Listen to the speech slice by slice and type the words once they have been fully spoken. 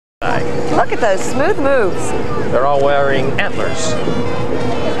Look at those smooth moves. They're all wearing antlers.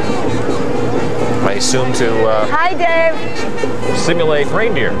 I assume to Hi, Dave. simulate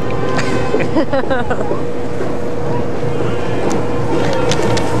reindeer.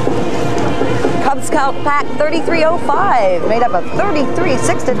 Cub Scout Pack 3305, made up of 33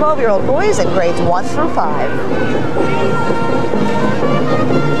 6 to 12-year-old boys in grades 1 through 5.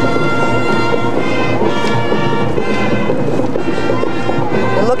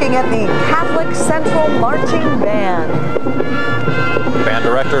 You're looking at the Catholic Central Marching Band. Band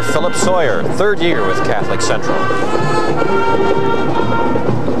director Philip Sawyer, 3rd year with Catholic Central.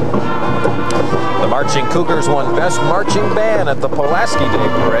 The Marching Cougars won Best Marching Band at the Pulaski Day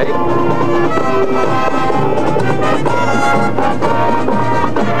Parade.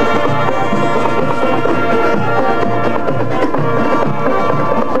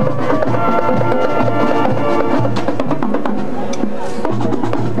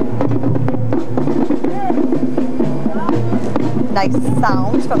 Nice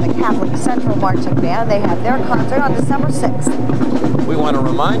sounds from the Catholic Central Marching Band. They have their concert on December 6th. We want to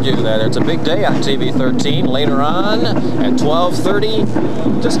remind you that it's a big day on TV 13. Later on at 12:30,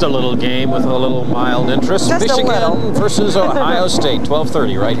 just a little game with a little mild interest. Just Michigan versus Ohio State,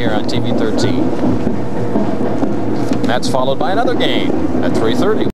 12:30 right here on TV 13. That's followed by another game at 3:30.